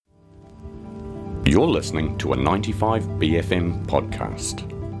You're listening to a 95BFM podcast.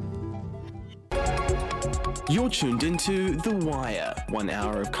 You're tuned into The Wire, 1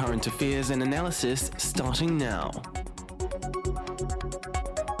 hour of current affairs and analysis starting now.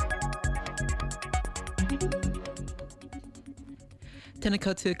 Tēnā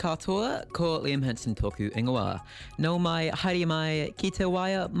koutou katoa, ko Liam Henson tōku ingoa. Nau mai, haere mai, ki te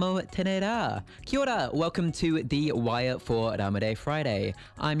Wire mo tēnei rā. Kia ora, welcome to The Wire for Ramaday Friday.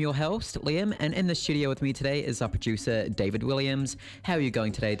 I'm your host, Liam, and in the studio with me today is our producer, David Williams. How are you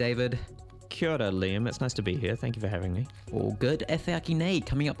going today, David? Kia ora, Liam. It's nice to be here. Thank you for having me. All good. E te aki nei.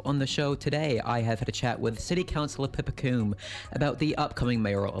 Coming up on the show today, I have had a chat with City Councillor Pippa Coom about the upcoming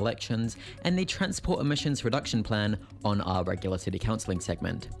mayoral elections and the transport emissions reduction plan on our regular City Counselling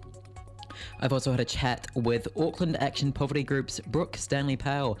segment. I've also had a chat with Auckland Action Poverty Group's Brooke, Stanley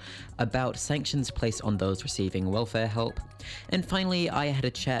about sanctions placed on those receiving welfare help. And finally, I had a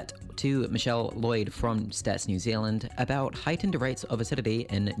chat to Michele Lloyd from Stats New Zealand about heightened rates of acidity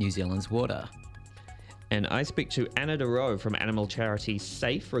in New Zealand's water. And I speak to Anna de Roo from animal charity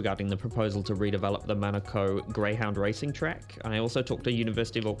SAFE regarding the proposal to redevelop the Manukau greyhound racing track. And I also talked to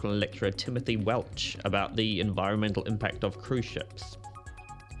University of Auckland lecturer Timothy Welch about the environmental impact of cruise ships.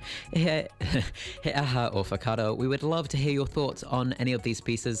 He aha o whakaaro. We would love to hear your thoughts on any of these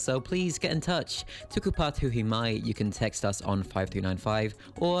pieces, so please get in touch. Tuku pātuhi mai, you can text us on 5395,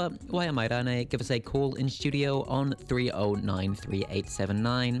 or waia mai rane, give us a call in studio on 309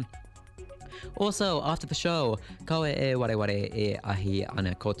 3879. Also, after the show, kawe e wareware e ahi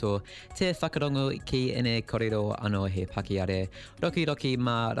ana koto, te whakarongo ki ene korero ano he pakiare, roki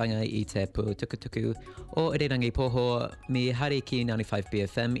mā ranga I te pu tukutuku, o Irerangi Poho, mi hari ki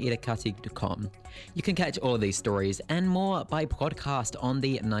 95BFM irakati.com. You can catch all of these stories and more by podcast on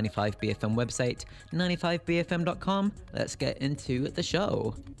the 95BFM website, 95BFM.com. Let's get into the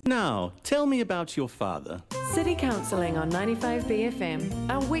show. Now, tell me about your father. City Counselling on 95BFM,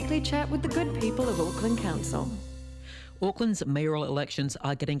 our weekly chat with the good people of Auckland Council. Auckland's mayoral elections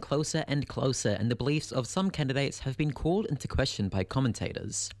are getting closer and closer, and the beliefs of some candidates have been called into question by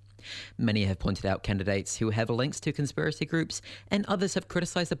commentators. Many have pointed out candidates who have links to conspiracy groups, and others have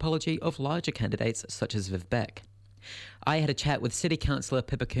criticised the apology of larger candidates such as Viv Beck. I had a chat with City Councillor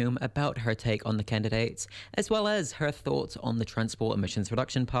Pippa Coom about her take on the candidates, as well as her thoughts on the transport emissions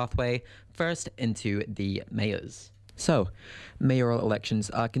reduction pathway, first into the mayors. So, mayoral elections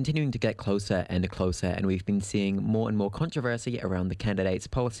are continuing to get closer and closer, and we've been seeing more and more controversy around the candidates'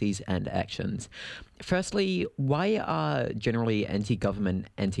 policies and actions. Firstly, why are generally anti-government,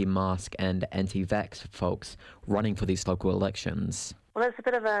 anti-mask and anti-vax folks running for these local elections? Well, it's a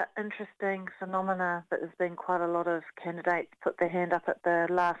bit of an interesting phenomena that there's been quite a lot of candidates put their hand up at the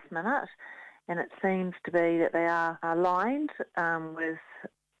last minute, and it seems to be that they are aligned with,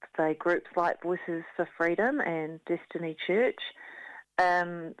 say, groups like Voices for Freedom and Destiny Church.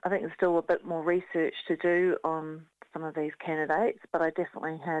 I think there's still a bit more research to do on some of these candidates, but I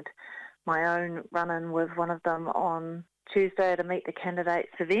definitely had my own run-in with one of them on Tuesday at a Meet the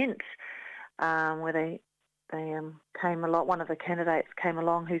Candidates event, where they came along. One of the candidates came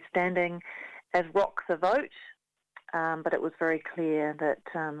along who's standing as Rock the Vote, but it was very clear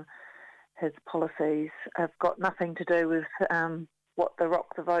that his policies have got nothing to do with what the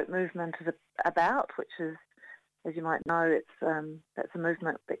Rock the Vote movement is about, which is, as you might know, that's a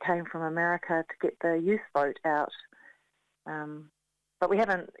movement that came from America to get the youth vote out. But we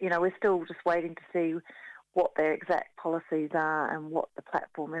haven't, we're still just waiting to see what their exact policies are and what the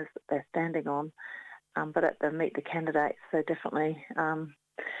platform is that they're standing on. But at the Meet the Candidates, they definitely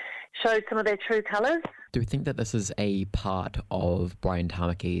showed some of their true colours. Do you think that this is a part of Brian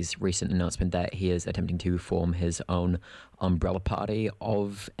Tamaki's recent announcement that he is attempting to form his own umbrella party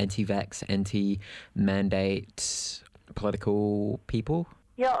of anti-vax, anti-mandate political people?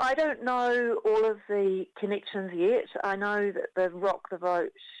 Yeah, I don't know all of the connections yet. I know that the Rock the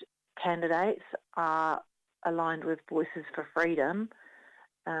Vote candidates are aligned with Voices for Freedom.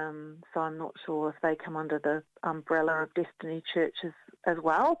 So I'm not sure if they come under the umbrella of Destiny Church as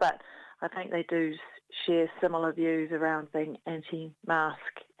well, but I think they do share similar views around being anti-mask,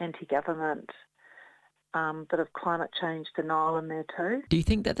 anti-government, bit of climate change denial in there too. Do you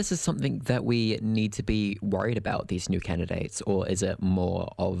think that this is something that we need to be worried about, these new candidates, or is it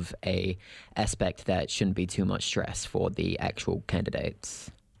more of a aspect that shouldn't be too much stress for the actual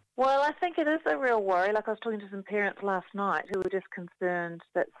candidates? Well, I think it is a real worry. Like I was talking to some parents last night who were just concerned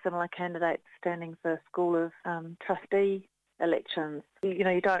that similar candidates standing for school of trustee elections,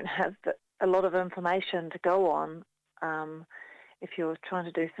 you don't have a lot of information to go on. If you're trying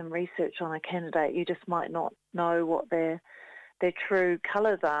to do some research on a candidate, you just might not know what their true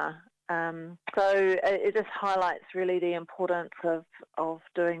colours are. So it just highlights really the importance of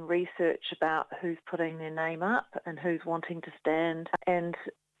doing research about who's putting their name up and who's wanting to stand. And,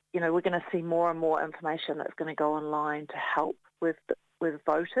 we're going to see more and more information that's going to go online to help with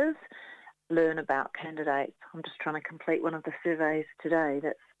voters learn about candidates. I'm just trying to complete one of the surveys today.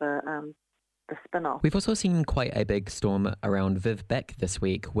 That's the spin-off. We've also seen quite a big storm around Viv Beck this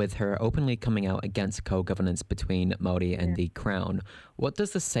week, with her openly coming out against co-governance between Māori and the Crown. What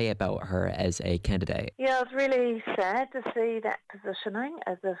does this say about her as a candidate? Yeah, it's really sad to see that positioning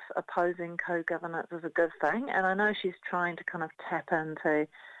as if opposing co-governance is a good thing. And I know she's trying to kind of tap into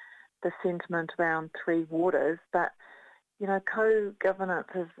the sentiment around three waters, but, co-governance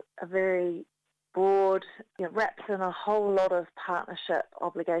is a very broad, wraps in a whole lot of partnership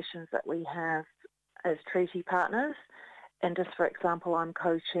obligations that we have as treaty partners. And just for example, I'm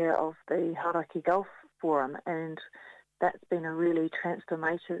co-chair of the Hauraki Gulf Forum, and that's been a really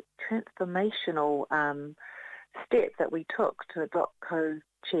transformational step that we took to adopt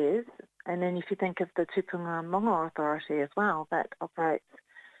co-chairs. And then if you think of the Tupunga Mongo Authority as well, that operates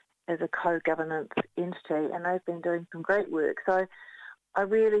as a co-governance entity, and they've been doing some great work. So I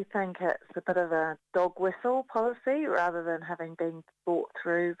really think it's a bit of a dog whistle policy rather than having been thought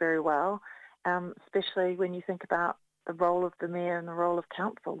through very well, especially when you think about the role of the mayor and the role of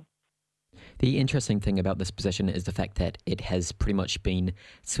council. The interesting thing about this position is the fact that it has pretty much been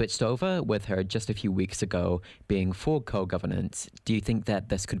switched over, with her just a few weeks ago being for co-governance. Do you think that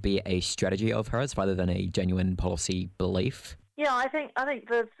this could be a strategy of hers rather than a genuine policy belief? Yeah, I think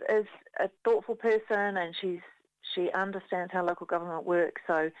Viv is a thoughtful person, and she understands how local government works.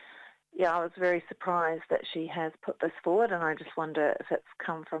 So, yeah, I was very surprised that she has put this forward, and I just wonder if it's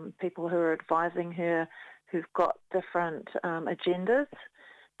come from people who are advising her who've got different agendas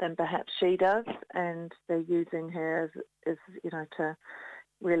than perhaps she does, and they're using her as to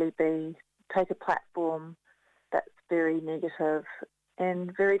really take a platform that's very negative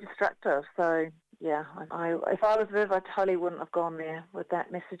and very destructive. So, yeah, if I was Viv, I totally wouldn't have gone there with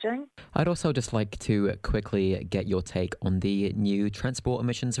that messaging. I'd also just like to quickly get your take on the new transport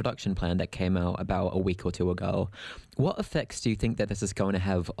emissions reduction plan that came out about a week or two ago. What effects do you think that this is going to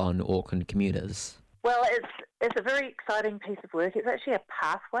have on Auckland commuters? Well, it's a very exciting piece of work. It's actually a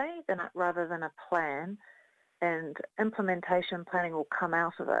pathway rather than a plan, and implementation planning will come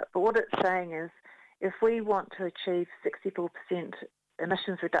out of it. But what it's saying is, if we want to achieve 64%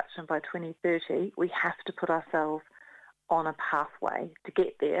 emissions reduction by 2030, we have to put ourselves on a pathway to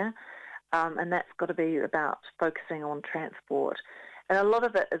get there, and that's got to be about focusing on transport. And a lot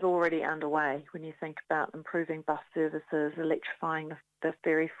of it is already underway when you think about improving bus services, electrifying the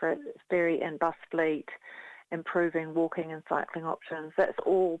ferry and bus fleet, improving walking and cycling options. That's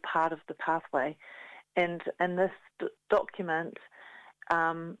all part of the pathway. And this document,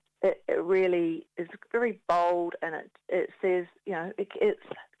 it really is very bold, and it says, it's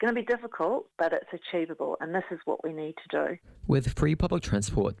going to be difficult, but it's achievable, and this is what we need to do. With free public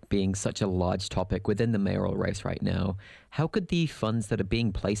transport being such a large topic within the mayoral race right now, how could the funds that are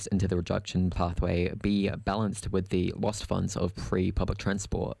being placed into the reduction pathway be balanced with the lost funds of free public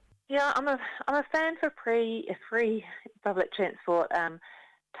transport? Yeah, I'm a fan for free public transport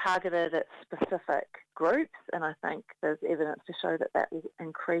targeted at specific groups, and I think there's evidence to show that will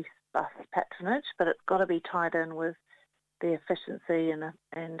increase bus patronage, but it's got to be tied in with the efficiency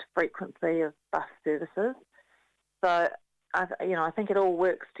and frequency of bus services. So I think it all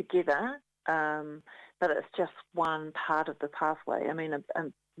works together, but it's just one part of the pathway. I mean, a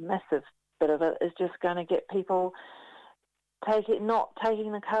massive bit of it is just going to get people not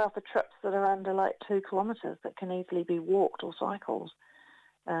taking the car for trips that are under like 2 kilometres that can easily be walked or cycled.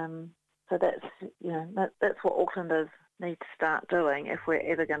 So that's what Aucklanders need to start doing if we're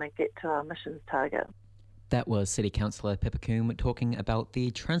ever going to get to our emissions target. That was City Councillor Pippa Coom talking about the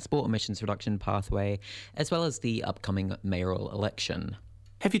transport emissions reduction pathway, as well as the upcoming mayoral election.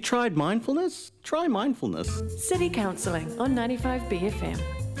 Have you tried mindfulness? Try mindfulness. City Counselling on 95BFM.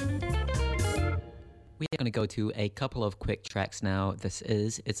 We are going to go to a couple of quick tracks now. This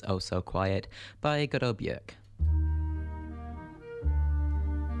is It's Oh So Quiet by Godot Björk.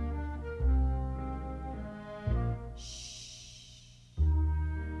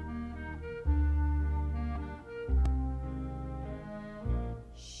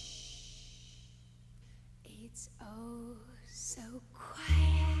 It's oh so quiet.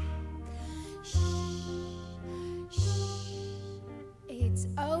 Shh, shh. It's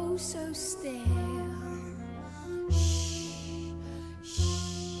oh so still. Shh, shh.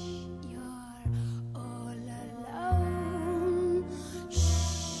 You're all alone.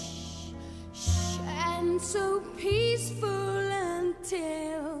 Shh, shh. And so peaceful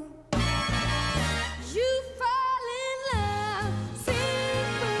until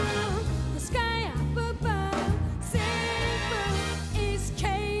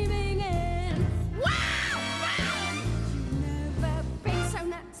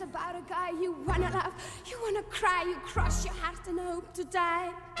about a guy you wanna love, you wanna cry, you cross your heart and hope to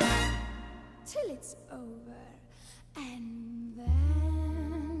die. Till it's over, and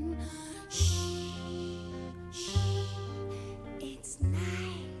then shh, shh, it's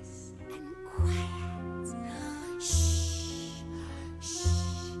nice and quiet. Shh, shh,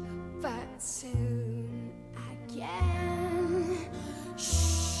 but soon again,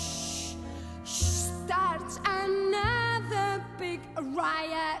 shh, shh, starts another big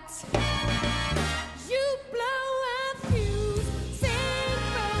riot. You blow a fuse, sing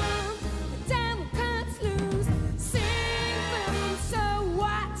boom, the devil cuts loose, sing boom, so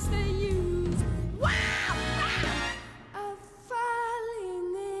what's the use? Wow, of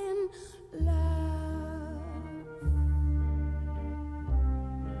falling in love.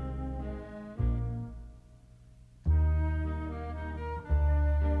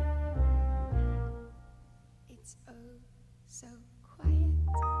 It's oh so quiet.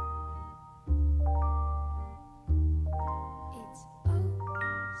 It's oh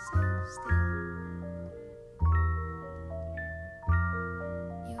so still.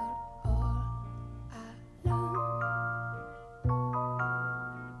 You're all alone,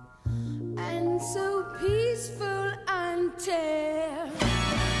 and so peaceful until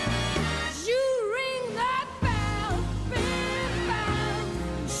you ring that bell, big bell,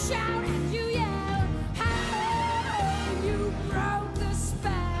 shout and you yell, how you broke the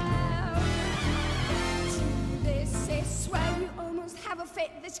spell. This is where you almost have a fit.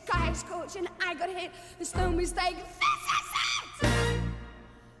 The sky is scorching, I got hit. There's no mistake. This is it.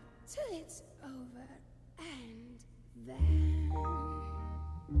 Till it's over, and then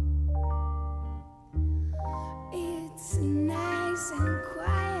it's nice and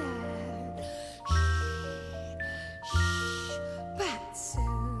quiet. Shh, shh, but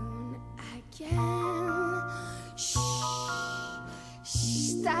soon again, shh,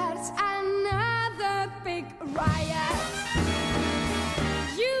 starts another big riot.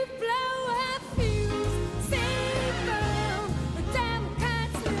 You blow a fuse, sing boom, the devil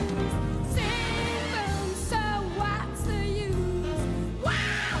cuts loose, sing boom, so what's the use?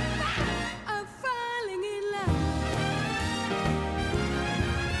 Wow, of falling in love.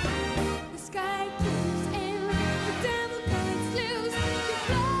 The sky gives in, the devil cuts loose, you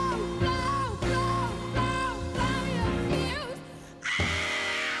blow, blow, blow, blow, blow your fuse.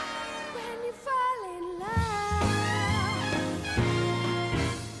 When you fall in love.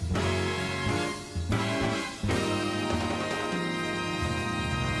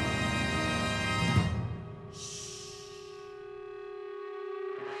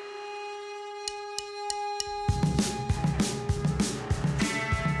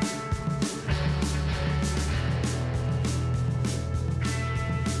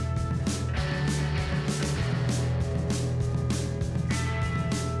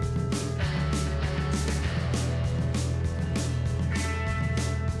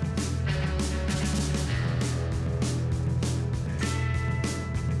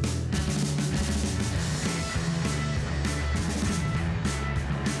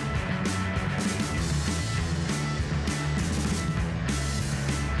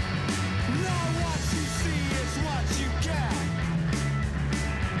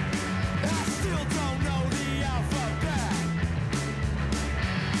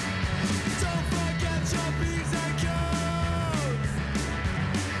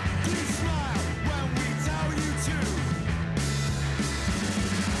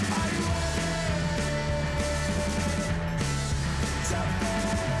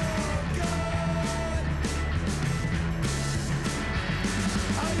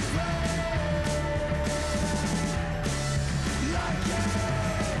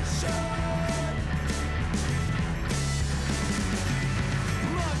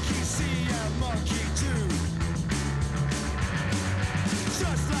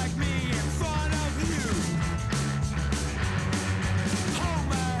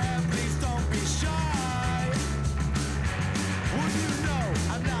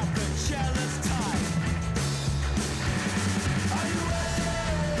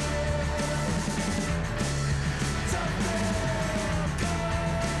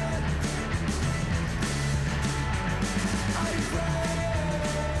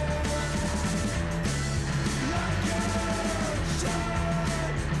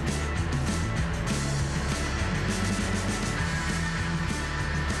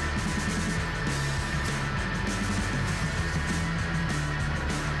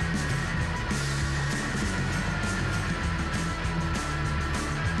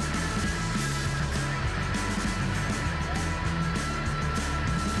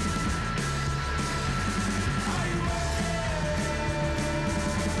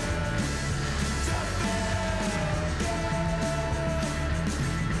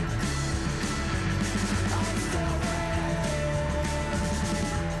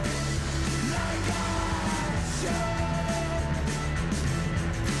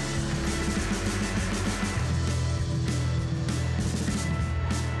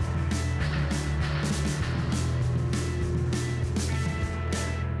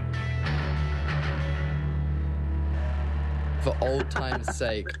 old time's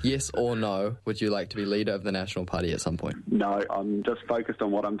sake, yes or no, would you like to be leader of the National Party at some point? No, I'm just focused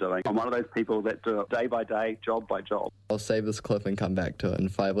on what I'm doing. I'm one of those people that do it day by day, job by job. I'll save this clip and come back to it in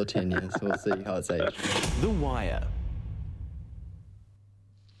 5 or 10 years. We'll see how it's aged. The Wire.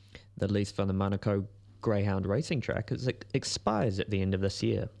 The lease for the Manukau greyhound racing track expires at the end of this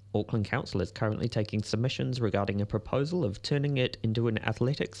year. Auckland Council is currently taking submissions regarding a proposal of turning it into an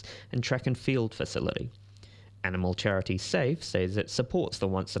athletics and track and field facility. Animal charity SAFE says it supports the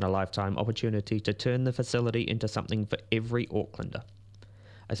once-in-a-lifetime opportunity to turn the facility into something for every Aucklander.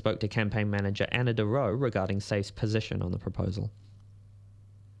 I spoke to campaign manager Anna de Roo regarding SAFE's position on the proposal.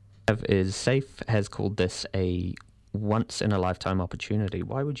 SAFE has called this a once-in-a-lifetime opportunity.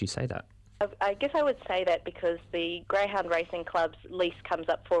 Why would you say that? I guess I would say that because the Greyhound Racing Club's lease comes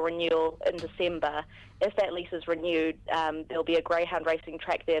up for renewal in December. If that lease is renewed, there'll be a greyhound racing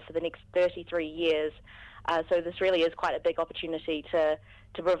track there for the next 33 years. So this really is quite a big opportunity to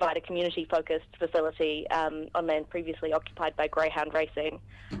provide a community-focused facility on land previously occupied by greyhound racing.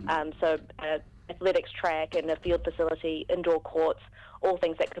 So athletics track and a field facility, indoor courts, all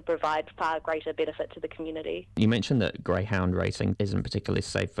things that could provide far greater benefit to the community. You mentioned that greyhound racing isn't particularly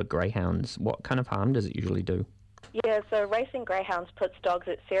safe for greyhounds. What kind of harm does it usually do? Yeah, so racing greyhounds puts dogs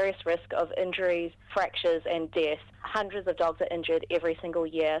at serious risk of injuries, fractures and death. Hundreds of dogs are injured every single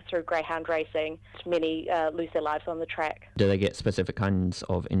year through greyhound racing. Many lose their lives on the track. Do they get specific kinds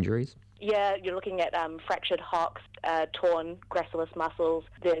of injuries? Yeah, you're looking at fractured hocks, torn gracilis muscles.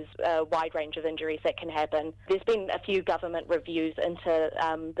 There's a wide range of injuries that can happen. There's been a few government reviews into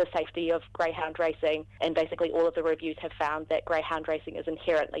the safety of greyhound racing, and basically all of the reviews have found that greyhound racing is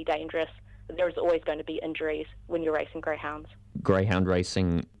inherently dangerous. There is always going to be injuries when you're racing greyhounds. Greyhound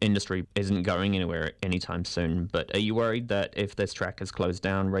racing industry isn't going anywhere anytime soon, but are you worried that if this track is closed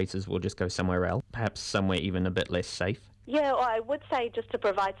down, races will just go somewhere else, perhaps somewhere even a bit less safe? Yeah, well, I would say, just to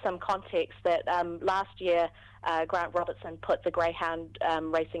provide some context, that last year Grant Robertson put the greyhound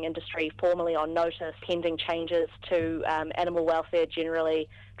racing industry formally on notice pending changes to animal welfare generally,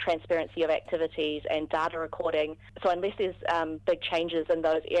 transparency of activities and data recording. So unless there's big changes in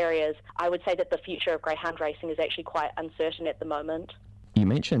those areas, I would say that the future of greyhound racing is actually quite uncertain at the moment. You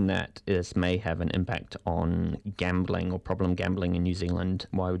mentioned that this may have an impact on gambling or problem gambling in New Zealand.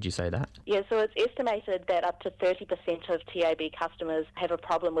 Why would you say that? Yeah, so it's estimated that up to 30% of TAB customers have a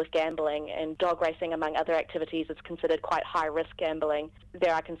problem with gambling, and dog racing, among other activities, is considered quite high-risk gambling.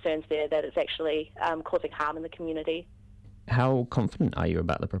 There are concerns there that it's actually causing harm in the community. How confident are you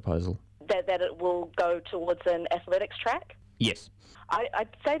about the proposal? That it will go towards an athletics track? Yes. I'd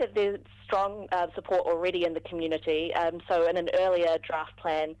say that there's strong support already in the community. So in an earlier draft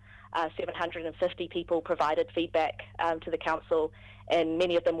plan, 750 people provided feedback to the council, and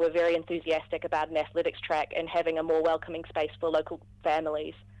many of them were very enthusiastic about an athletics track and having a more welcoming space for local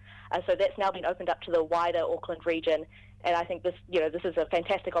families. So that's now been opened up to the wider Auckland region, and I think this is a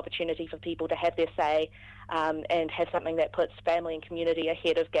fantastic opportunity for people to have their say and have something that puts family and community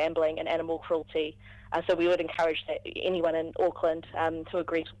ahead of gambling and animal cruelty. So we would encourage anyone in Auckland to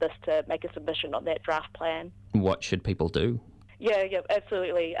agree to this, to make a submission on that draft plan. What should people do? Yeah,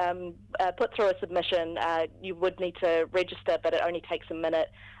 absolutely. Put through a submission. You would need to register, but it only takes a minute.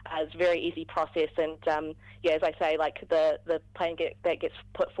 It's a very easy process, and as I say, like the plan that gets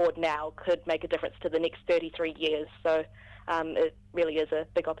put forward now could make a difference to the next 33 years. So it really is a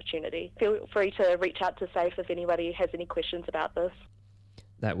big opportunity. Feel free to reach out to SAFE if anybody has any questions about this.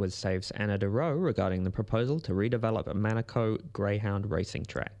 That was SAFE's Anna de Roo regarding the proposal to redevelop a Manukau greyhound racing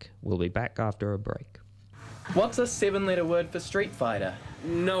track. We'll be back after a break. What's a 7-letter word for Street Fighter?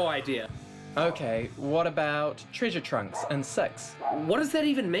 No idea. Okay, what about treasure trunks and 6? What does that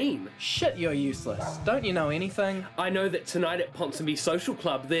even mean? Shit, you're useless. Don't you know anything? I know that tonight at Ponsonby Social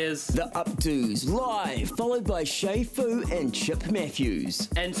Club there's... The Updos live, followed by Shay Fu and Chip Matthews.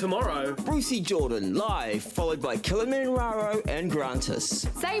 And tomorrow... Brucey Jordan live, followed by Kilimanjaro and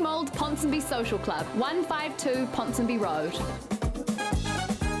Grantis. Same old Ponsonby Social Club, 152 Ponsonby Road.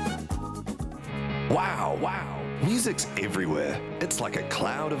 Wow. Music's everywhere. It's like a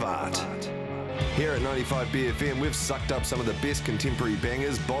cloud of art. Here at 95BFM, we've sucked up some of the best contemporary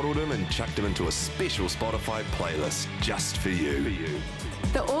bangers, bottled them and chucked them into a special Spotify playlist just for you.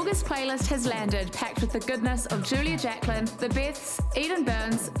 The August playlist has landed, packed with the goodness of Julia Jacklin, The Beths, Eden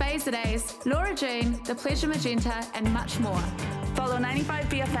Burns, Bays the Days, Laura Jean, The Pleasure Magenta, and much more. Follow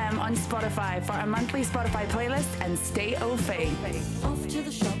 95BFM on Spotify for a monthly Spotify playlist and stay au fait. Off to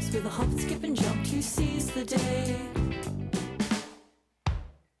the shops with a hop, skip and jump to seize the day.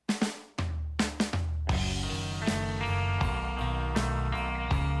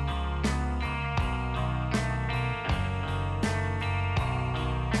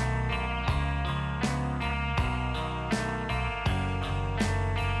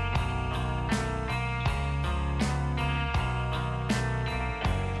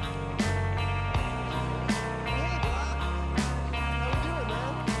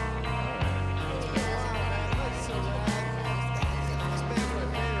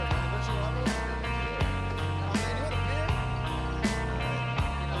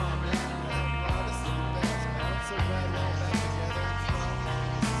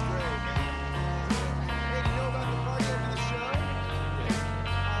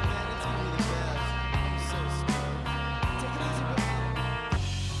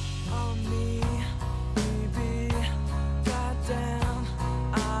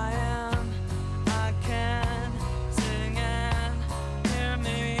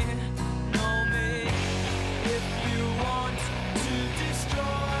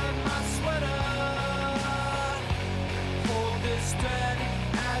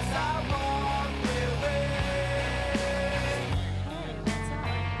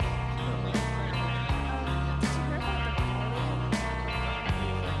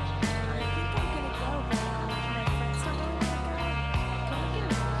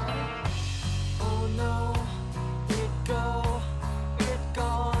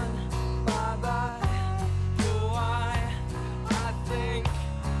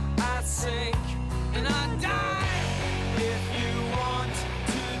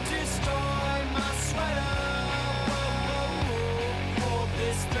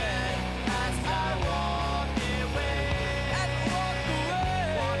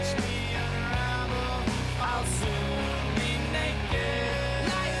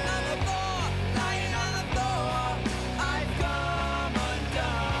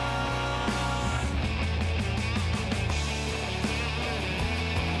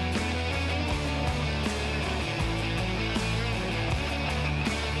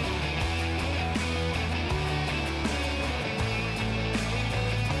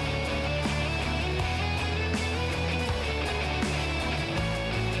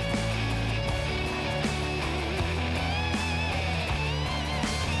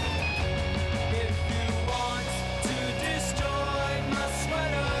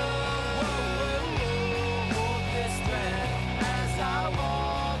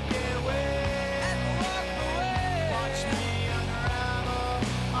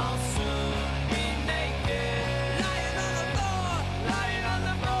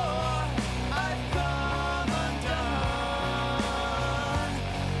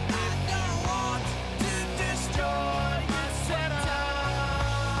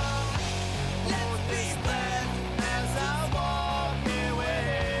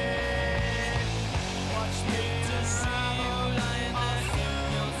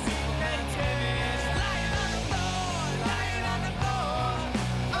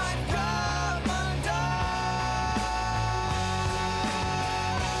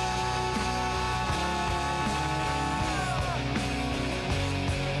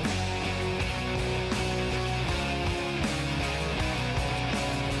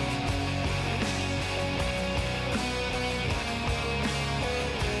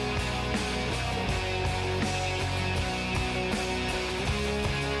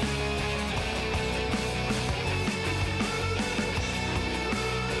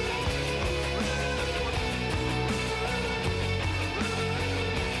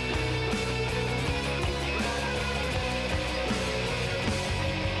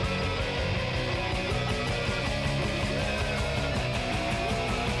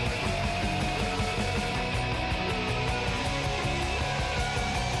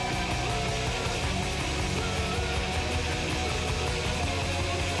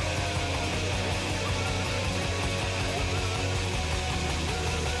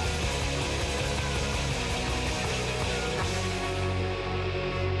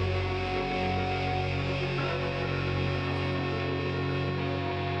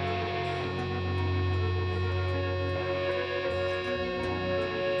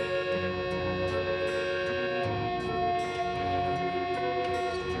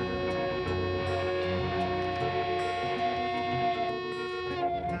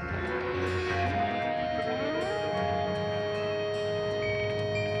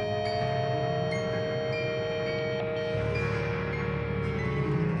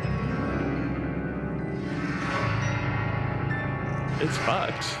 It's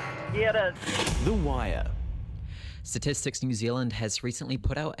fucked. Yeah, it is. The Wire. Statistics New Zealand has recently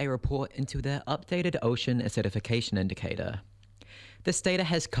put out a report into their updated ocean acidification indicator. This data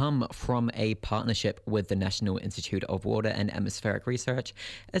has come from a partnership with the National Institute of Water and Atmospheric Research,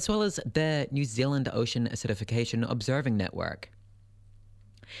 as well as their New Zealand Ocean Acidification Observing Network.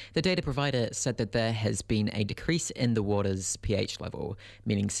 The data provider said that there has been a decrease in the water's pH level,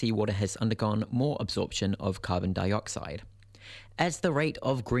 meaning seawater has undergone more absorption of carbon dioxide. As the rate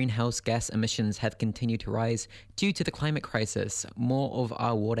of greenhouse gas emissions have continued to rise due to the climate crisis, more of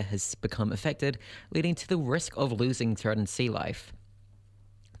our water has become affected, leading to the risk of losing certain sea life.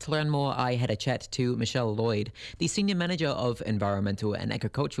 To learn more, I had a chat to Michele Lloyd, the Senior Manager of Environmental and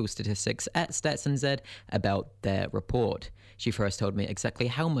Agricultural Statistics at Stats NZ, about their report. She first told me exactly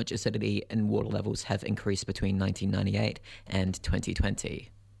how much acidity and water levels have increased between 1998 and 2020.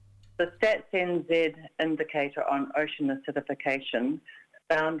 The Stats NZ indicator on ocean acidification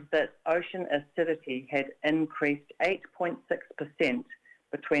found that ocean acidity had increased 8.6%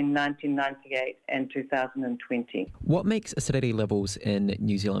 between 1998 and 2020. What makes acidity levels in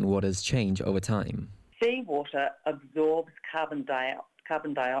New Zealand waters change over time? Seawater absorbs carbon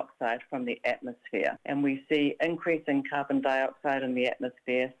dioxide from the atmosphere, and we see increasing carbon dioxide in the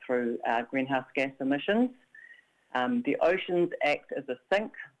atmosphere through greenhouse gas emissions. The oceans act as a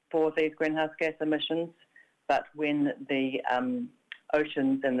sink for these greenhouse gas emissions, but when the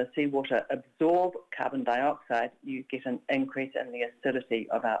oceans and the seawater absorb carbon dioxide, you get an increase in the acidity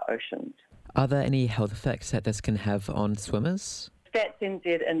of our oceans. Are there any health effects that this can have on swimmers? Stats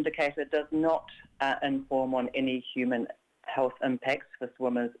NZ indicator does not inform on any human health impacts for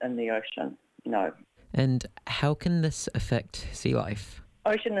swimmers in the ocean, no. And how can this affect sea life?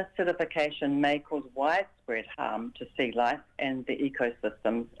 Ocean acidification may cause widespread harm to sea life and the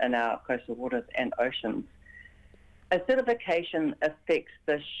ecosystems in our coastal waters and oceans. Acidification affects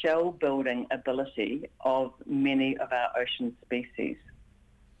the shell-building ability of many of our ocean species.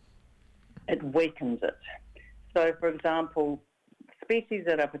 It weakens it. So, for example, species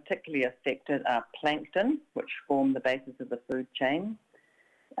that are particularly affected are plankton, which form the basis of the food chain,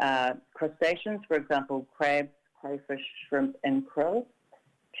 crustaceans, for example, crabs, crayfish, shrimp, and krill,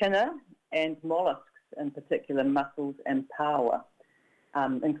 tuna, and mollusks, in particular mussels and paua.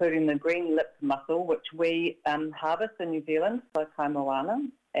 Including the green-lipped mussel, which we harvest in New Zealand for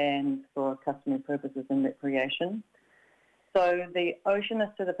kaimoana and for customary purposes and recreation. So the ocean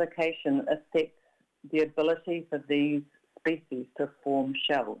acidification affects the ability for these species to form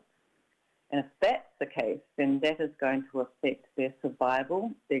shells. And if that's the case, then that is going to affect their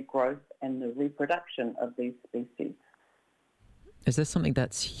survival, their growth, and the reproduction of these species. Is this something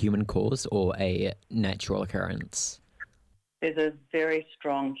that's human-caused or a natural occurrence? There's a very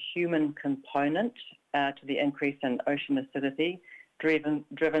strong human component to the increase in ocean acidity,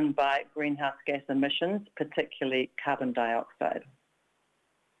 driven by greenhouse gas emissions, particularly carbon dioxide.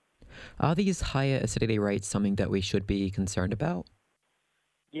 Are these higher acidity rates something that we should be concerned about?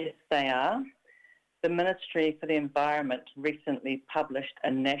 Yes, they are. The Ministry for the Environment recently published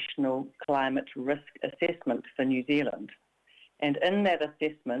a national climate risk assessment for New Zealand. And in that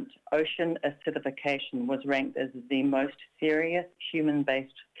assessment, ocean acidification was ranked as the most serious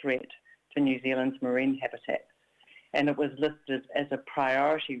human-based threat to New Zealand's marine habitats. And it was listed as a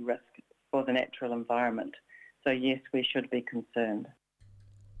priority risk for the natural environment. So yes, we should be concerned.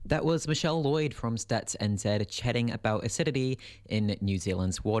 That was Michele Lloyd from Stats NZ chatting about acidity in New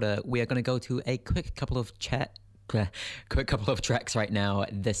Zealand's water. We are going to go to a quick couple of tracks right now.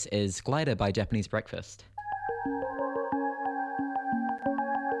 This is Glider by Japanese Breakfast.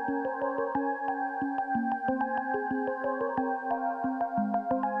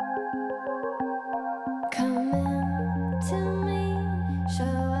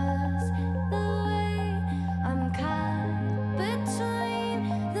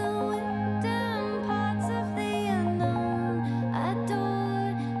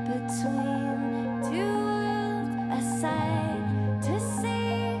 To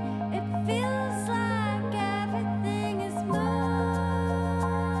see, it feels like everything.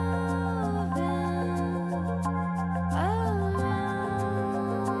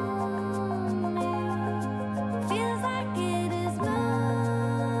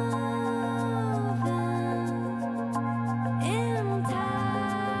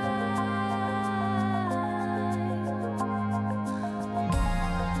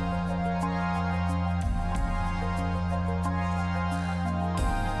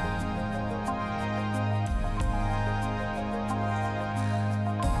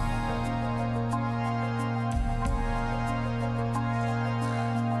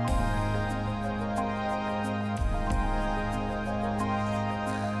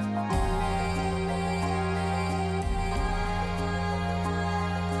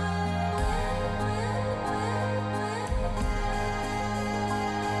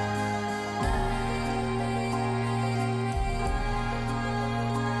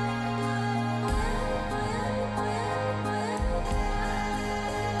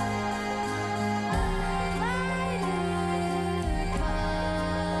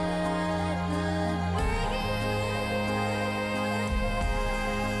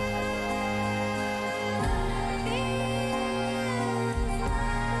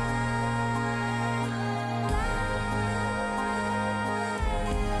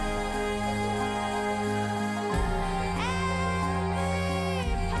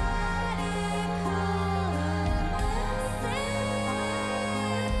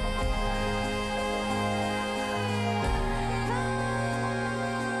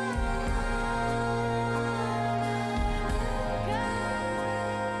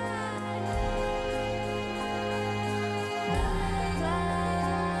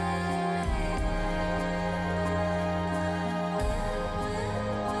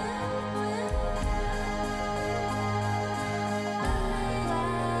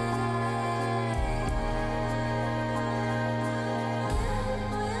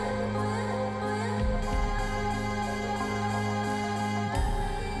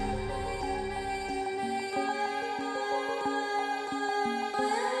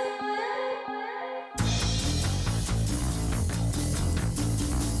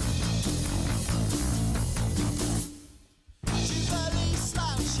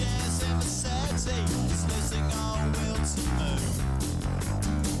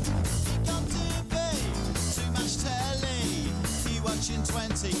 kitchen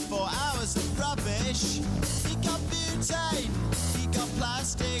 24 hours of rubbish. He got butane, he got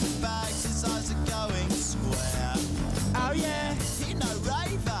plastic bags, his eyes are going square. Oh yeah, he no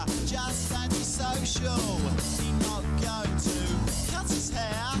raver, just antisocial. He not going to cut his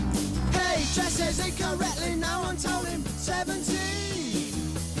hair. Hey, dresses incorrectly, no one told him 17.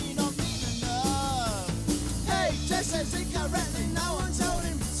 He not mean enough. Hey, dresses incorrectly, no one told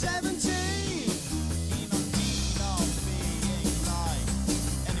him 17. He not mean of being like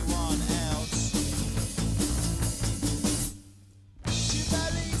anyone else.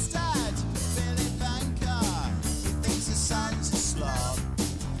 Jubilee's dad, Billy Banker, he thinks his son's a slob.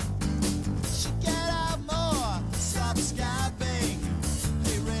 Should get out more, stop scabbing.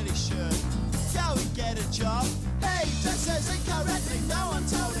 He really should go and get a job. Hey, dresses incorrectly, no one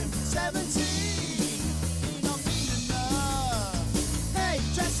told him 17. He not mean enough. Hey,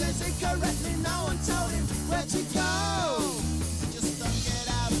 dresses incorrectly, no one told him where to go. He just don't get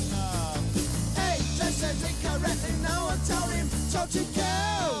out enough. Hey, dresses incorrectly, no one told him talk to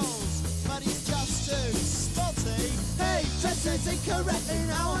girls, but he's just too spotty. Hey, dresses incorrectly,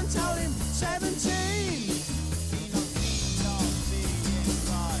 no one told him 17. He not being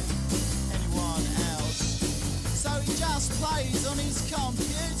like anyone else, so he just plays on his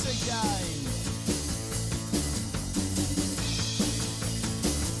computer game.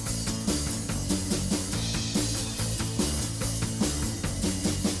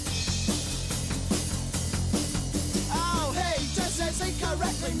 Oh, hey, dresses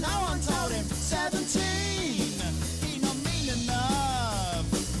incorrectly, no one told him 17. He not mean enough.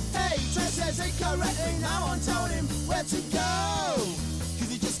 Hey, dresses incorrectly, no one told him where to go, 'cause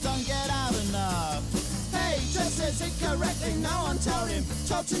he just don't get out enough. Hey, dresses incorrectly, no one told him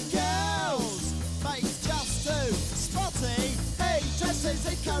talk to girls, but he's just too spotty. Hey, dresses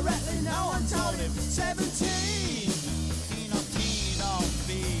incorrectly, no one told him 17. He not keen on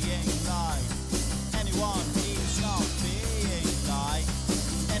being like anyone. He's not being like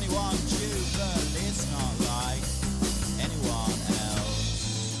anyone. Jubilee's not like anyone else.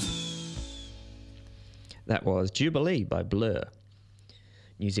 That was Jubilee by Blur.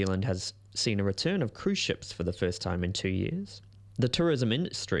 New Zealand has seen a return of cruise ships for the first time in 2 years. The tourism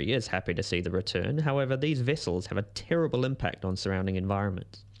industry is happy to see the return, however, these vessels have a terrible impact on surrounding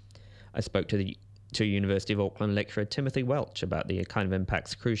environments. I spoke to University of Auckland lecturer Timothy Welch about the kind of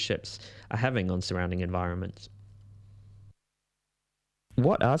impacts cruise ships are having on surrounding environments.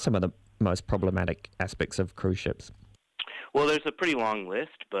 What are some of the most problematic aspects of cruise ships? Well, there's a pretty long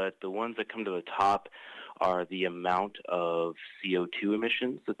list, but the ones that come to the top are the amount of CO2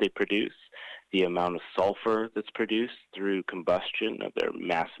 emissions that they produce, the amount of sulfur that's produced through combustion of their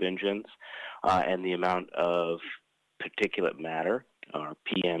massive engines, and the amount of particulate matter, or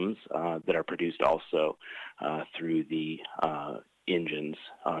PMs, that are produced also through the engines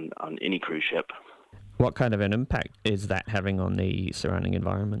on any cruise ship. What kind of an impact is that having on the surrounding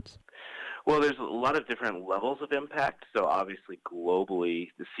environments? Well, there's a lot of different levels of impact. So obviously,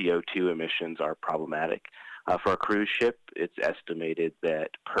 globally, the CO2 emissions are problematic. For a cruise ship, it's estimated that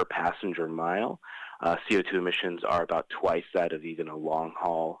per passenger mile, CO2 emissions are about twice that of even a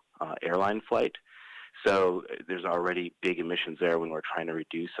long-haul airline flight. So there's already big emissions there when we're trying to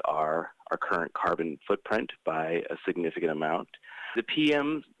reduce our current carbon footprint by a significant amount. The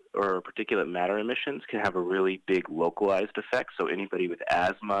PMs, or particulate matter emissions, can have a really big localized effect. So anybody with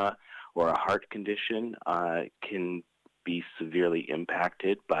asthma or a heart condition can be severely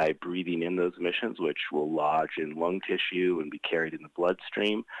impacted by breathing in those emissions, which will lodge in lung tissue and be carried in the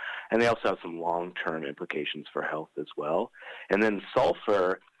bloodstream. And they also have some long-term implications for health as well. And then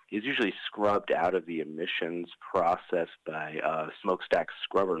sulfur is usually scrubbed out of the emissions process by smokestack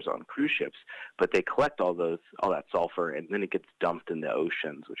scrubbers on cruise ships, but they collect all that sulfur, and then it gets dumped in the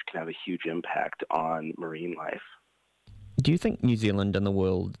oceans, which can have a huge impact on marine life. Do you think New Zealand and the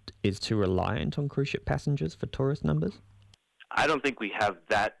world is too reliant on cruise ship passengers for tourist numbers? I don't think we have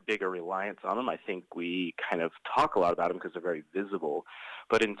that big a reliance on them. I think we kind of talk a lot about them because they're very visible.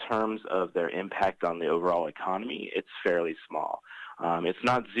 But in terms of their impact on the overall economy, it's fairly small. It's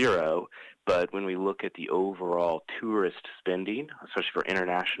not zero, but when we look at the overall tourist spending, especially for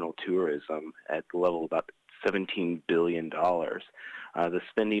international tourism, at the level of about $17 billion, the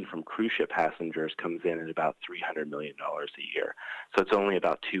spending from cruise ship passengers comes in at about $300 million a year. So it's only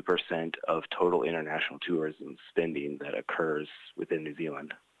about 2% of total international tourism spending that occurs within New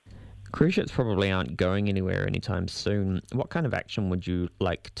Zealand. Cruise ships probably aren't going anywhere anytime soon. What kind of action would you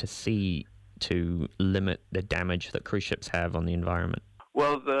like to see to limit the damage that cruise ships have on the environment?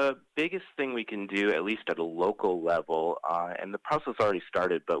 Well, the biggest thing we can do, at least at a local level, and the process already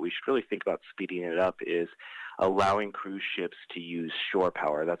started, but we should really think about speeding it up, is allowing cruise ships to use shore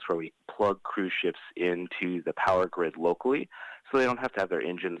power. That's where we plug cruise ships into the power grid locally, so they don't have to have their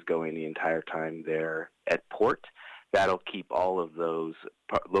engines going the entire time they're at port. That'll keep all of those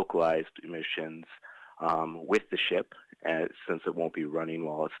localized emissions with the ship, since it won't be running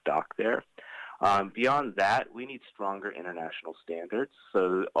while it's docked there. Beyond that, we need stronger international standards.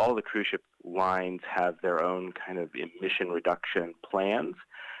 So all the cruise ship lines have their own kind of emission reduction plans,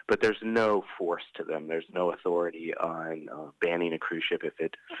 but there's no force to them. There's no authority on banning a cruise ship if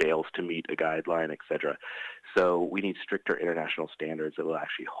it fails to meet a guideline, etc. So we need stricter international standards that will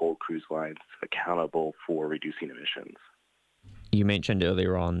actually hold cruise lines accountable for reducing emissions. You mentioned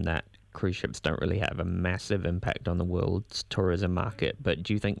earlier on that cruise ships don't really have a massive impact on the world's tourism market, but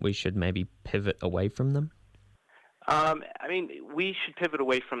do you think we should maybe pivot away from them? I mean, we should pivot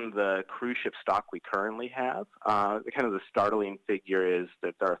away from the cruise ship stock we currently have. The startling figure is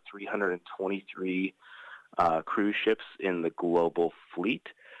that there are 323 cruise ships in the global fleet,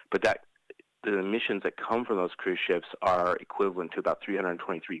 but the emissions that come from those cruise ships are equivalent to about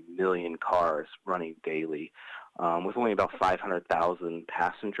 323 million cars running daily. With only about 500,000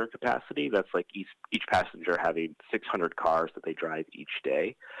 passenger capacity. That's like each passenger having 600 cars that they drive each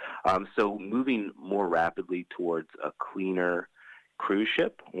day. So moving more rapidly towards a cleaner cruise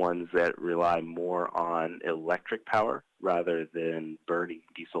ship, ones that rely more on electric power rather than burning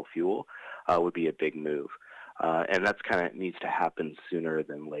diesel fuel, would be a big move. And that's kind of needs to happen sooner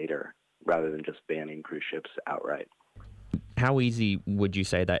than later, rather than just banning cruise ships outright. How easy would you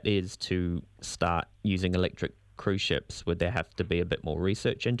say that is to start using electric cruise ships? Would there have to be a bit more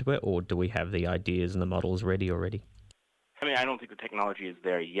research into it, or do we have the ideas and the models ready already? I mean, I don't think the technology is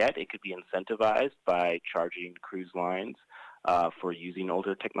there yet. It could be incentivized by charging cruise lines for using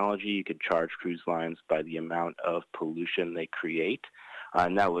older technology. You could charge cruise lines by the amount of pollution they create,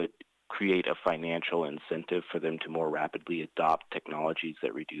 and that would create a financial incentive for them to more rapidly adopt technologies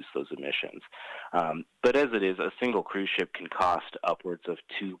that reduce those emissions. But as it is, a single cruise ship can cost upwards of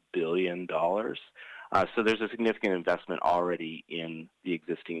 $2 billion. So there's a significant investment already in the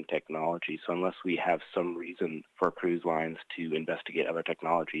existing technology. So unless we have some reason for cruise lines to investigate other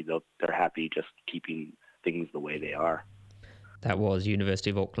technology, they're happy just keeping things the way they are. That was University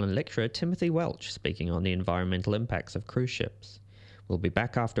of Auckland lecturer Timothy Welch speaking on the environmental impacts of cruise ships. We'll be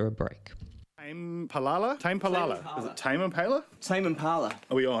back after a break. Tame Palala. Is it Tame Impala? Tame Impala.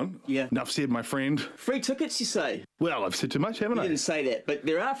 Are we on? Yeah. Enough said, my friend. Free tickets, you say? Well, I've said too much, haven't I? You didn't say that, but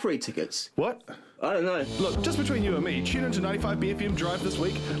there are free tickets. What? I don't know. Look, just between you and me, tune into 95BFM Drive this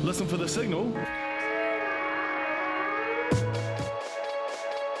week, listen for the signal.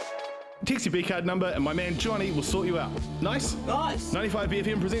 Text your B-card number and my man Johnny will sort you out. Nice? Nice.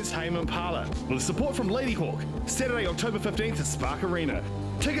 95BFM presents Tame Impala with support from Ladyhawk. Saturday, October 15th at Spark Arena.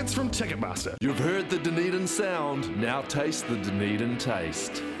 Tickets from Ticketmaster. You've heard the Dunedin sound, now taste the Dunedin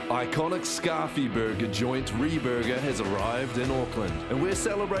taste. Iconic Scarfy burger joint Reburger has arrived in Auckland, and we're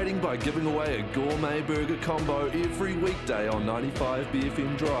celebrating by giving away a gourmet burger combo every weekday on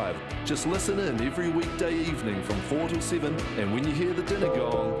 95BFM Drive. Just listen in every weekday evening from 4 till 7, and when you hear the dinner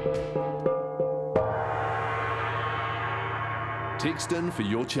gong, text in for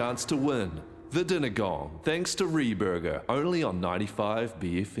your chance to win. The Dinner Gong, thanks to Reburger, only on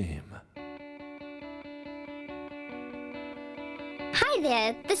 95BFM. Hi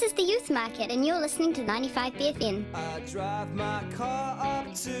there, this is the Youth Market and you're listening to 95BFM. I drive my car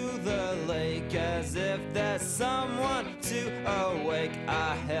up to the lake as if there's someone to awake.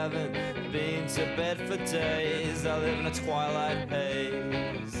 I haven't been to bed for days, I live in a twilight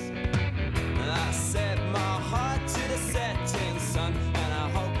haze. I set my heart to the setting sun, and I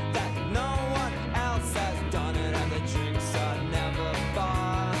hope that no one else has done it, and the drinks are never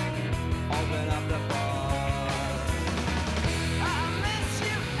far. Open up the bar. I miss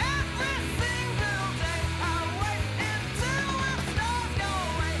you every single day. I wait until I start your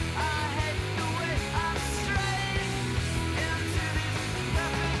way. I hate the way I'm straying into these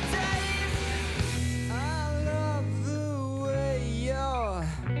perfect days. I love the way your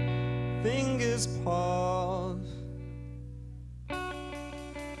fingers pause.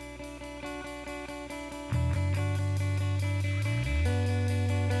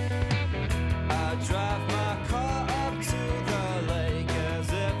 I drive my car up to the lake as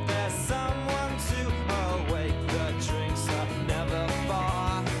if there's someone to awake. The drinks are never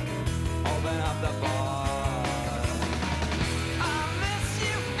far. Open up the bar. I miss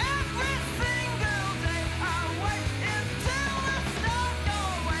you every single day. I wait until I start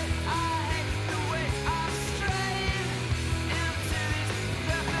your way. I hate the way I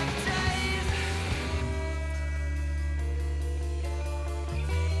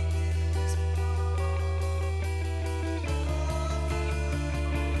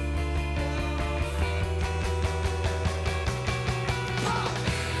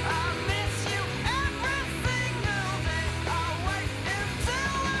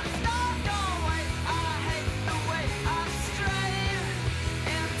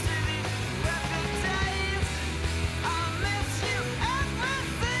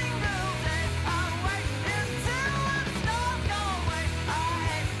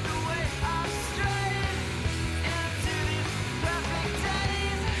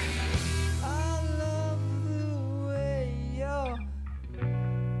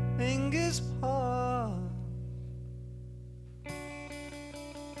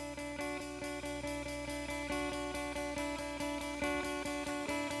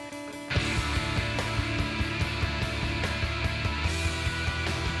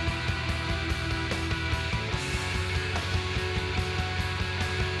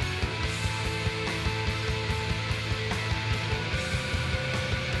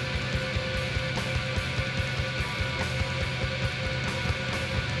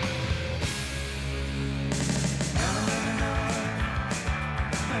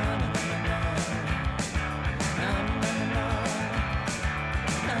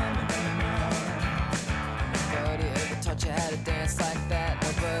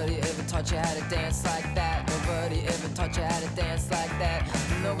taught you how to dance like that. Nobody ever taught you how to dance like that.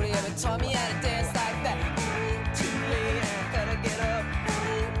 Nobody ever taught me how to dance like that. Too late and I gotta get up.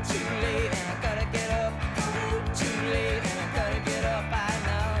 Too late and I gotta get up. Too late and I gotta get up. I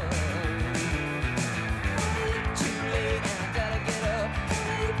know. Too late and I gotta get up.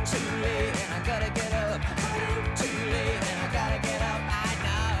 Too late and I gotta get up. Too late and I gotta get up. I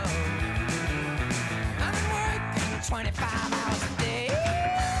know. I'm working 25 hours a day.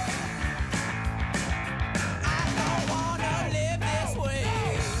 I don't wanna live this way.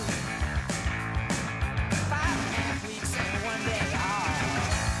 5.5 weeks and 1 day off.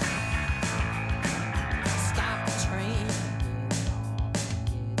 Stop the train.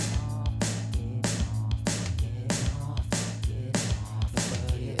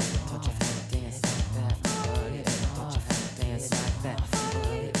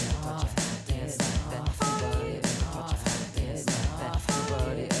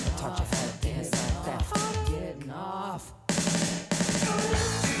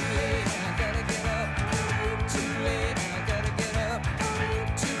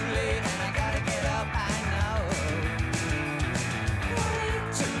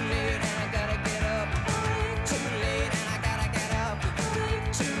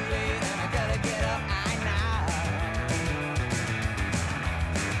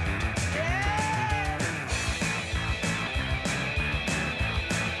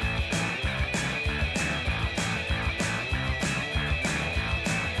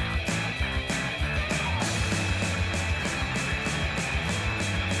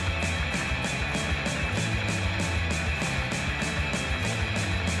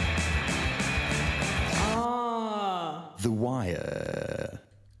 The Wire.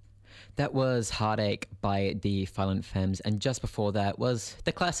 That was Heartache by the Violent Femmes, and just before that was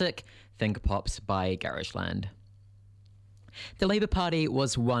the classic Think Pops by Garageland. The Labour Party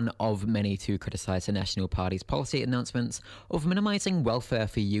was one of many to criticise the National Party's policy announcements of minimising welfare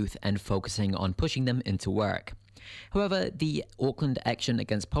for youth and focusing on pushing them into work. However, the Auckland Action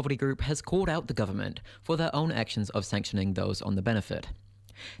Against Poverty group has called out the government for their own actions of sanctioning those on the benefit.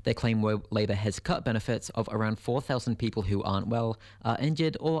 They claim Labour has cut benefits of around 4,000 people who aren't well, are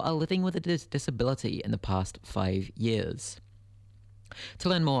injured, or are living with a disability in the past 5 years. To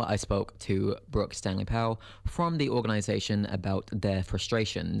learn more, I spoke to Brooke Stanley from the organisation about their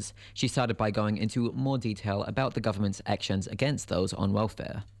frustrations. She started by going into more detail about the government's actions against those on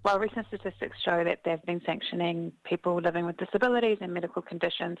welfare. Well, recent statistics show that they've been sanctioning people living with disabilities and medical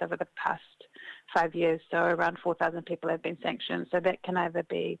conditions over the past 5 years. So around 4,000 people have been sanctioned. So that can either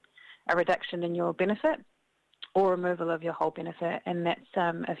be a reduction in your benefit or removal of your whole benefit. And that's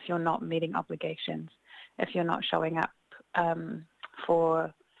if you're not meeting obligations, if you're not showing up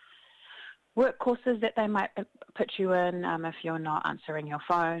for work courses that they might put you in, if you're not answering your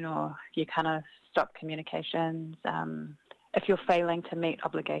phone or you kind of stop communications, if you're failing to meet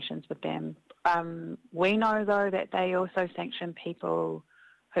obligations with them. We know, though, that they also sanction people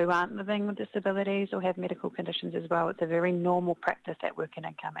who aren't living with disabilities or have medical conditions as well. It's a very normal practice at Work and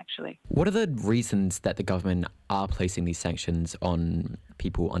Income, actually. What are the reasons that the government are placing these sanctions on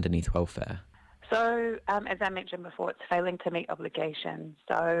people underneath welfare? So, as I mentioned before, it's failing to meet obligations.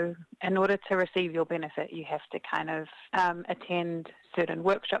 So, in order to receive your benefit, you have to kind of attend certain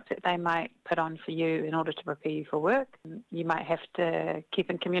workshops that they might put on for you in order to prepare you for work. You might have to keep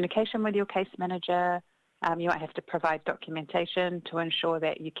in communication with your case manager. You might have to provide documentation to ensure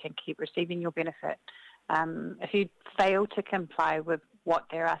that you can keep receiving your benefit. If you fail to comply with what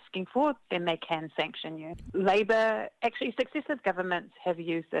they're asking for, then they can sanction you. Labor, actually successive governments have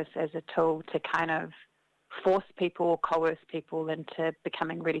used this as a tool to kind of force people or coerce people into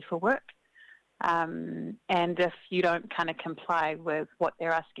becoming ready for work. And if you don't kind of comply with what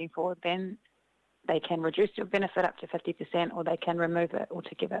they're asking for, then they can reduce your benefit up to 50% or they can remove it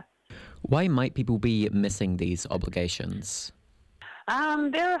altogether. Why might people be missing these obligations?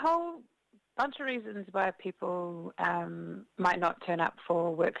 There are a whole bunch of reasons why people might not turn up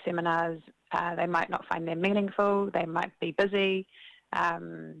for work seminars. They might not find them meaningful. They might be busy.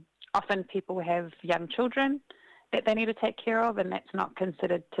 Often people have young children that they need to take care of, and that's not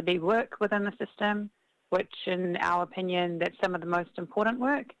considered to be work within the system, which in our opinion, that's some of the most important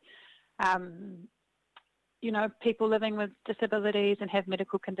work. People living with disabilities and have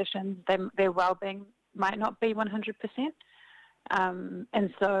medical conditions, their well-being might not be 100%.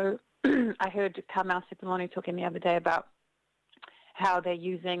 And so I heard Carmel Sepuloni talking the other day about how they're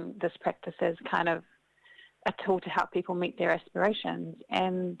using this practice as kind of a tool to help people meet their aspirations.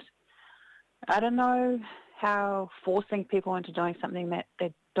 And I don't know how forcing people into doing something that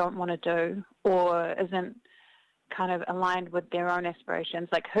they don't want to do or isn't kind of aligned with their own aspirations.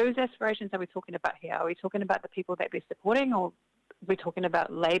 Like, whose aspirations are we talking about here? Are we talking about the people that they're supporting, or are we talking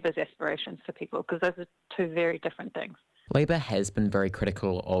about Labor's aspirations for people? Because those are two very different things. Labor has been very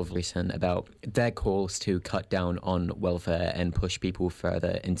critical of recent about their calls to cut down on welfare and push people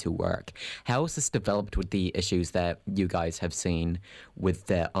further into work. How has this developed with the issues that you guys have seen with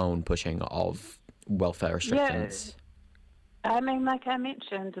their own pushing of welfare restrictions? Yeah. I mean, like I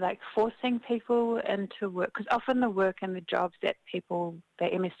mentioned, like forcing people into work, because often the work and the jobs that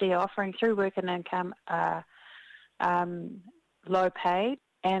MSD are offering through work and income are low paid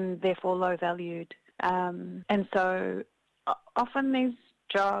and therefore low valued. And so often these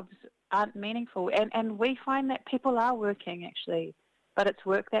jobs aren't meaningful. And we find that people are working, actually, but it's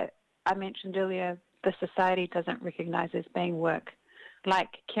work that I mentioned earlier the society doesn't recognise as being work, like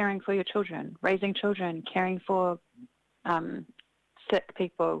caring for your children, raising children, caring for sick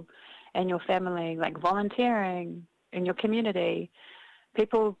people and your family, like volunteering in your community.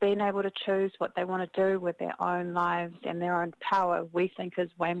 People being able to choose what they want to do with their own lives and their own power, we think is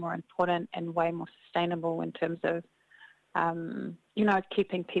way more important and way more sustainable in terms of,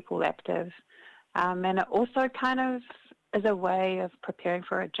 keeping people active. And it also kind of is a way of preparing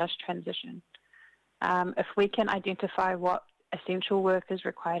for a just transition. If we can identify what essential work is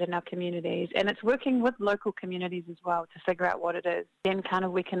required in our communities, and it's working with local communities as well to figure out what it is, then kind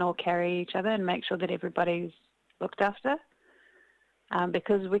of we can all carry each other and make sure that everybody's looked after.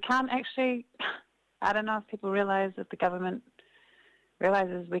 Because we can't actually, I don't know if people realise, if the government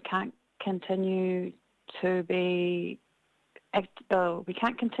realises we can't continue to be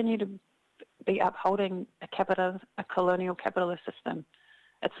upholding a colonial capitalist system.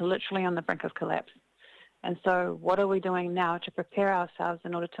 It's literally on the brink of collapse. And so what are we doing now to prepare ourselves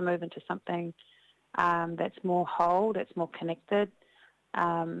in order to move into something that's more whole, that's more connected,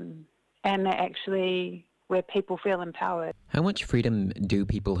 and that actually where people feel empowered. How much freedom do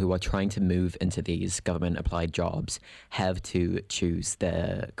people who are trying to move into these government-applied jobs have to choose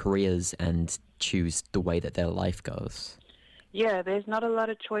their careers and choose the way that their life goes? Yeah, there's not a lot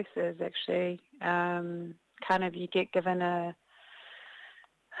of choices, actually. Kind of you get given a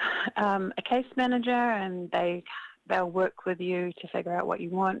case manager and they'll work with you to figure out what you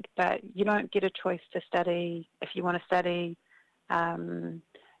want, but you don't get a choice to study if you want to study.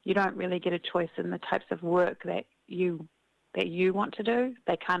 You don't really get a choice in the types of work that you want to do.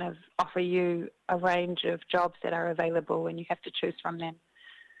 They kind of offer you a range of jobs that are available and you have to choose from them.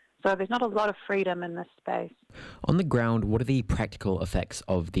 So there's not a lot of freedom in this space. On the ground, what are the practical effects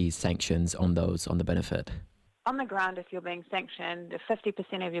of these sanctions on those on the benefit? On the ground, if you're being sanctioned, if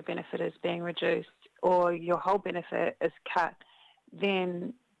 50% of your benefit is being reduced or your whole benefit is cut,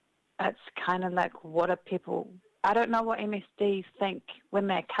 then it's kind of like, what are people... I don't know what MSD think when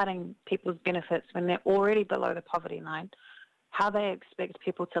they're cutting people's benefits when they're already below the poverty line, how they expect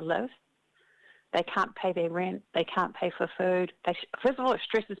people to live. They can't pay their rent. They can't pay for food. First of all, it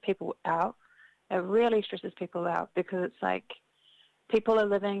stresses people out. It really stresses people out because it's like people are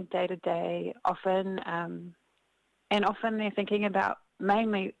living day to day often, and often they're thinking about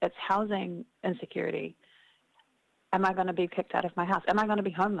mainly it's housing insecurity. Am I going to be kicked out of my house? Am I going to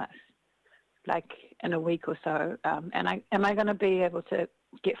be homeless? Like in a week or so, am I going to be able to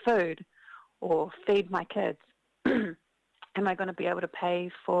get food or feed my kids? Am I going to be able to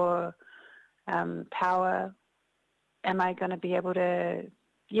pay for power? Am I going to be able to,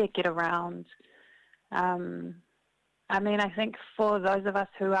 get around? I think for those of us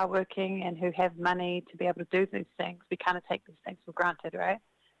who are working and who have money to be able to do these things, we kind of take these things for granted, right?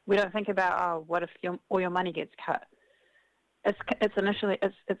 We don't think about, what if all your money gets cut? It's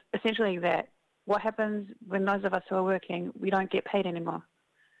essentially that. What happens when those of us who are working, we don't get paid anymore?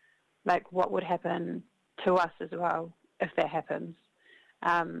 Like, what would happen to us as well if that happens?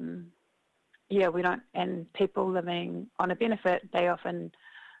 We don't. And people living on a benefit, they often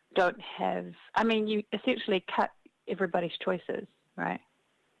don't have. You essentially cut everybody's choices, right?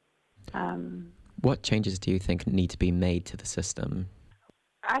 What changes do you think need to be made to the system?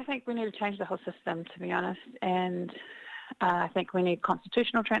 I think we need to change the whole system, to be honest, and I think we need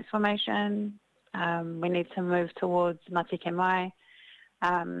constitutional transformation. We need to move towards Matike Mai.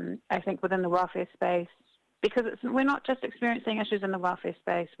 I think within the welfare space, because we're not just experiencing issues in the welfare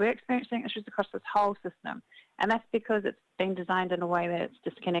space, we're experiencing issues across this whole system, and that's because it's been designed in a way that it's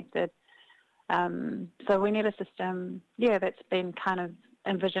disconnected. So we need a system, that's been kind of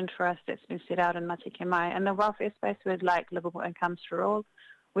envisioned for us, that's been set out in Matike Mai. In the welfare space, we'd like livable incomes for all.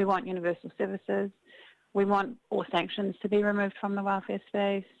 We want universal services. We want all sanctions to be removed from the welfare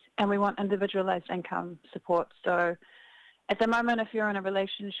space, and we want individualised income support. So at the moment, if you're in a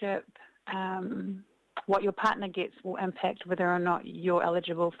relationship, what your partner gets will impact whether or not you're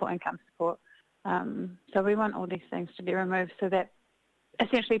eligible for income support. So we want all these things to be removed so that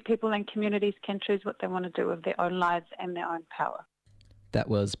essentially people in communities can choose what they want to do with their own lives and their own power. That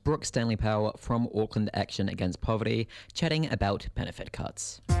was Brooke Stanley Powell from Auckland Action Against Poverty, chatting about benefit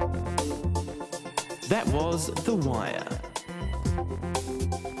cuts. That was The Wire.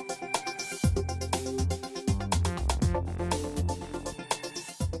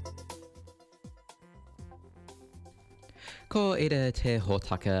 Ko ere te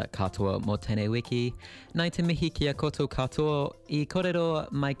hōtaka katoa mō tēnei wiki, nai te mihi kia koto katoa I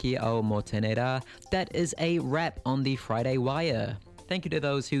korero mai ki au mō tēnei rā. That is a wrap on the Friday Wire. Thank you to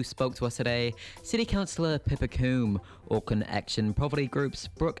those who spoke to us today. City Councillor Pippa Coom, Auckland Action Poverty Groups,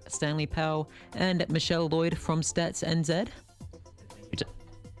 Brooke Stanley Powell, and Michele Lloyd from Stats NZ.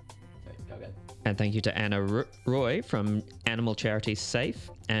 And thank you to Anna Roy from animal charity Safe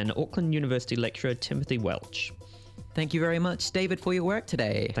and Auckland University lecturer Timothy Welch. Thank you very much, David, for your work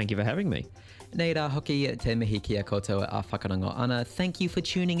today. Thank you for having me. Nei rā hoki te mihi kia koutou a whakarango ana. Thank you for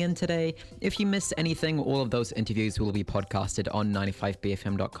tuning in today. If you missed anything, all of those interviews will be podcasted on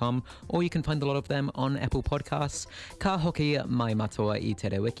 95bfm.com, or you can find a lot of them on Apple Podcasts. Ka hoki mai matoa I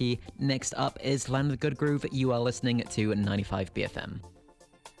te wiki. Next up is Land of the Good Groove. You are listening to 95bfm.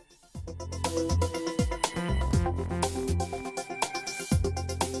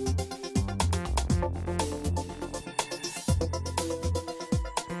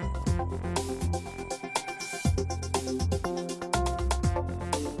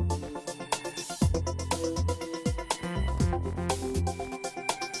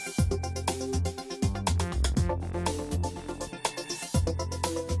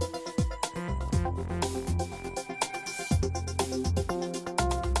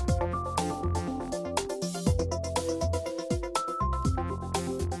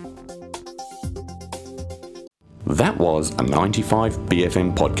 That was a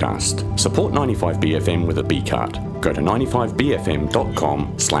 95BFM podcast. Support 95BFM with a B card. Go to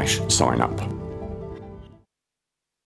 95bfm.com/sign up.